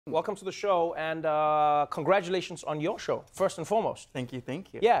Welcome to the show, and congratulations on your show, first and foremost. Thank you,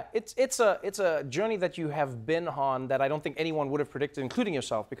 thank you. Yeah, it's a journey that you have been on that I don't think anyone would have predicted, including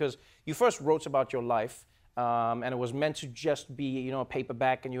yourself, because you first wrote about your life, and it was meant to just be, you know, a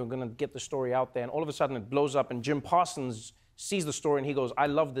paperback, and you were going to get the story out there, and all of a sudden it blows up, and Jim Parsons sees the story, and he goes, I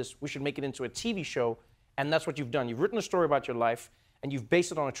love this, we should make it into a TV show, and that's what you've done. You've written a story about your life, and you've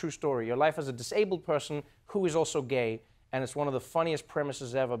based it on a true story. Your life as a disabled person who is also gay, and it's one of the funniest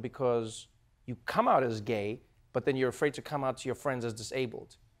premises ever because you come out as gay, but then you're afraid to come out to your friends as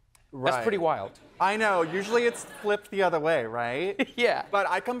disabled. Right. That's pretty wild. I know, usually it's flipped the other way, right? Yeah. But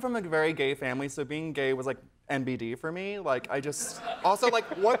I come from a very gay family, so being gay was like NBD for me. Like, I just, also like,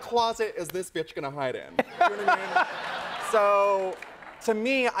 what closet is this bitch gonna hide in? You know what I mean? So, to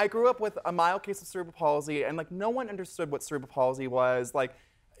me, I grew up with a mild case of cerebral palsy, and like, no one understood what cerebral palsy was. Like,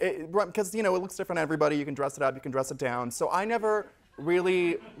 because, you know, it looks different on everybody. You can dress it up, you can dress it down. So I never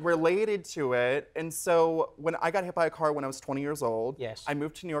really related to it. And so when I got hit by a car when I was 20 years old, yes. I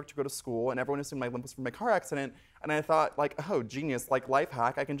moved to New York to go to school, and everyone assumed my limp was from my car accident. And I thought, like, oh, genius, like, life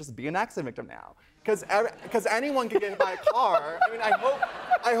hack, I can just be an accident victim now. Because anyone can get hit by a car. I mean,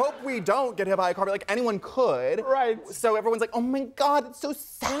 I hope we don't get hit by a car, but like anyone could. Right. So everyone's like, oh my God, it's so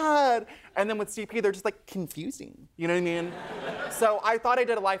sad. And then with CP, they're just like confusing. You know what I mean? So I thought I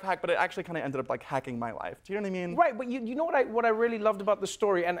did a life hack, but it actually kind of ended up like hacking my life. Do you know what I mean? Right, but you know what I really loved about the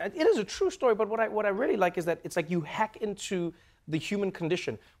story, and it is a true story, but what I really like is that it's like you hack into the human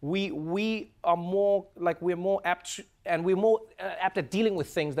condition. We are more like we're more apt to, and we're more apt at dealing with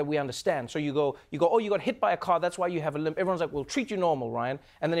things that we understand. So you go, oh, you got hit by a car, that's why you have a limp. Everyone's like, we'll treat you normal, Ryan.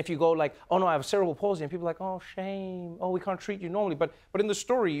 And then if you go like, oh no, I have cerebral palsy, and people are like, oh, shame, oh, we can't treat you normally. But in the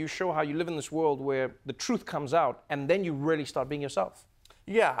story, you show how you live in this world where the truth comes out, and then you really start being yourself.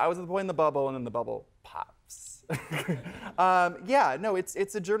 Yeah, I was the boy in the bubble, and then the bubble pops. Yeah, no,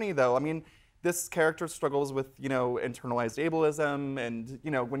 it's a journey though. I mean, this character struggles with, you know, internalized ableism, and, you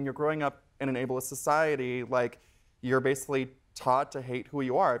know, when you're growing up in an ableist society, like, you're basically taught to hate who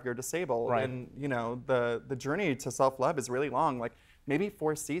you are if you're disabled. Right. And, you know, the journey to self-love is really long, like, maybe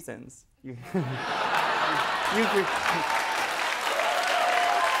 4 seasons. Maybe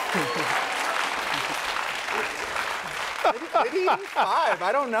even 5,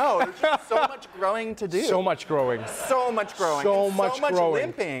 I don't know. There's just so much growing to do. So much growing. So much growing. So and much so much growing.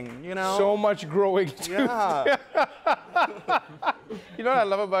 limping, you know? So much growing too. Yeah. You know what I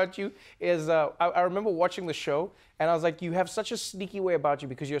love about you is I remember watching the show, and I was like, you have such a sneaky way about you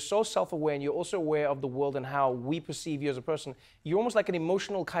because you're so self-aware, and you're also aware of the world and how we perceive you as a person. You're almost like an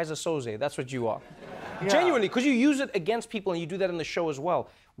emotional Kaiser Soze. That's what you are. Yeah. Genuinely, because you use it against people, and you do that in the show as well.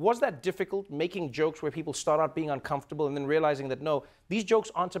 Was that difficult, making jokes where people start out being uncomfortable and then realizing that, no, these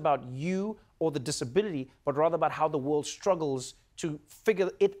jokes aren't about you or the disability, but rather about how the world struggles to figure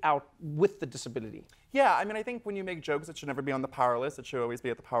it out with the disability? Yeah, I mean, I think when you make jokes, it should never be on the powerless. It should always be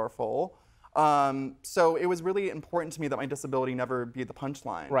at the powerful. So it was really important to me that my disability never be the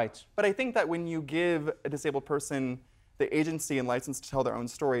punchline. Right. But I think that when you give a disabled person the agency and license to tell their own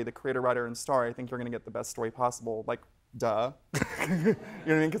story, the creator, writer, and star, I think you're going to get the best story possible. Like, duh. You know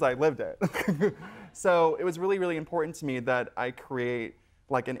what I mean? Because I lived it. So it was really, really important to me that I create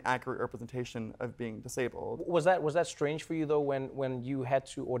like an accurate representation of being disabled. Was that strange for you though when you had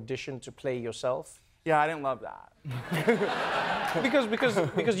to audition to play yourself? Yeah, I didn't love that.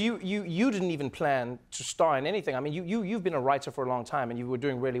 because you didn't even plan to star in anything. I mean, you've been a writer for a long time, and you were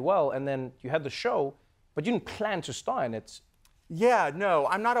doing really well, and then you had the show, but you didn't plan to star in it. Yeah, no,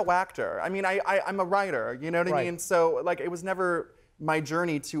 I'm not a wactor. I mean, I'm a writer, you know what I mean? So, like, it was never my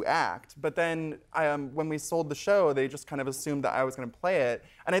journey to act. But then when we sold the show, they just kind of assumed that I was going to play it.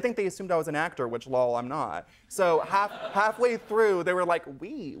 And I think they assumed I was an actor, which, lol, I'm not. So halfway through, they were like,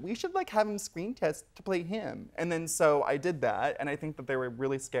 we should like have him screen test to play him. And then so I did that, and I think that they were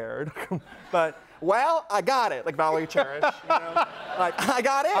really scared. But, well, I got it, like Valerie Cherish, you know? Like, I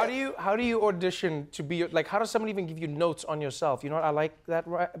got it. How do you audition to be, like, how does someone even give you notes on yourself? You know what, I like that,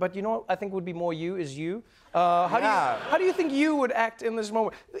 right? But you know what I think would be more you is you. How do you think you would act in this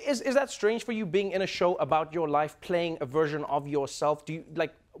moment? Is that strange for you, being in a show about your life, playing a version of yourself? Do you,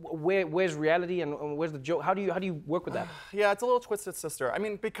 like, where's reality and where's the joke? How do you work with that? Yeah, it's a little twisted sister. I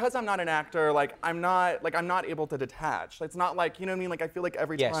mean, because I'm not an actor, like I'm not able to detach. It's not like, you know what I mean? Like, I feel like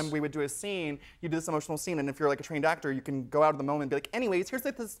every time we would do a scene, you do this emotional scene, and if you're like a trained actor, you can go out of the moment and be like, anyways, here's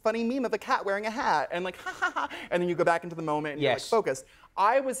like this funny meme of a cat wearing a hat, and like, ha ha ha, and then you go back into the moment and you're like focused.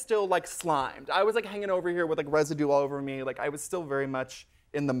 I was still like slimed. I was like hanging over here with like residue all over me. Like, I was still very much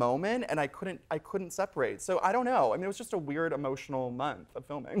in the moment, and I couldn't separate. So I don't know. I mean, it was just a weird emotional month of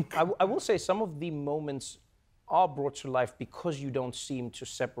filming. I will say some of the moments are brought to life because you don't seem to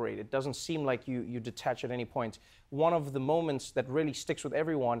separate. It doesn't seem like you detach at any point. One of the moments that really sticks with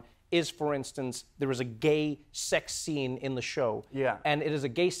everyone is, for instance, there is a gay sex scene in the show. Yeah. And it is a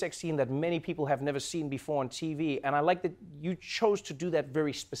gay sex scene that many people have never seen before on TV. And I like that you chose to do that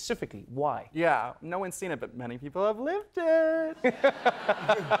very specifically. Why? Yeah, no one's seen it, but many people have lived it.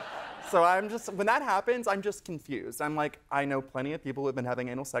 So when that happens, I'm just confused. I'm like, I know plenty of people who have been having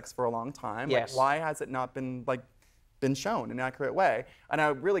anal sex for a long time. Yes. Like, why has it not been shown in an accurate way? And I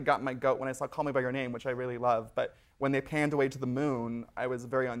really got my goat when I saw Call Me By Your Name, which I really love. But when they panned away to the moon, I was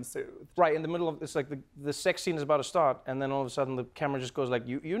very unsoothed. Right, in the middle of, it's like the sex scene is about to start, and then all of a sudden the camera just goes like,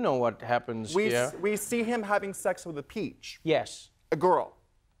 you know what happens here. We see him having sex with a peach. Yes. A girl.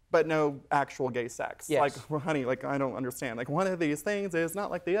 But no actual gay sex. Yes. Like, well, honey, like, I don't understand. Like, one of these things is not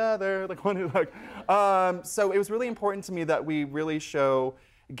like the other. So it was really important to me that we really show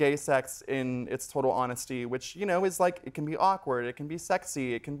gay sex in its total honesty, which, you know, is like, it can be awkward, it can be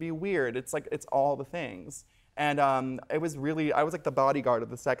sexy, it can be weird. It's like, it's all the things. And it was really, I was like the bodyguard of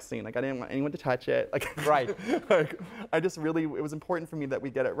the sex scene. Like, I didn't want anyone to touch it. Like, right. Like, I just really, it was important for me that we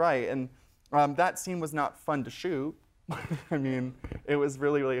get it right. And that scene was not fun to shoot. I mean, it was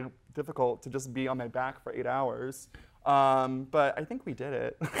really, really difficult to just be on my back for 8 hours. But I think we did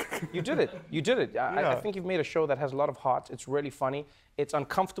it. You did it. You did it. Yeah. I think you've made a show that has a lot of heart. It's really funny. It's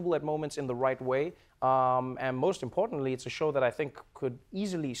uncomfortable at moments in the right way. And most importantly, it's a show that I think could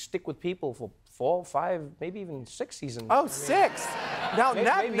easily stick with people for 4, 5, maybe even 6 seasons. Oh, 6? Now,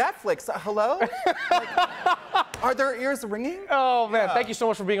 maybe. Netflix, hello? Like, are their ears ringing? Oh, man, thank you so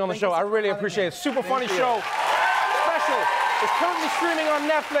much for being on the show. I really appreciate it. Super funny show. Special. It's currently streaming on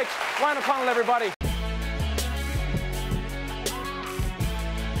Netflix. Ryan O'Connell, everybody.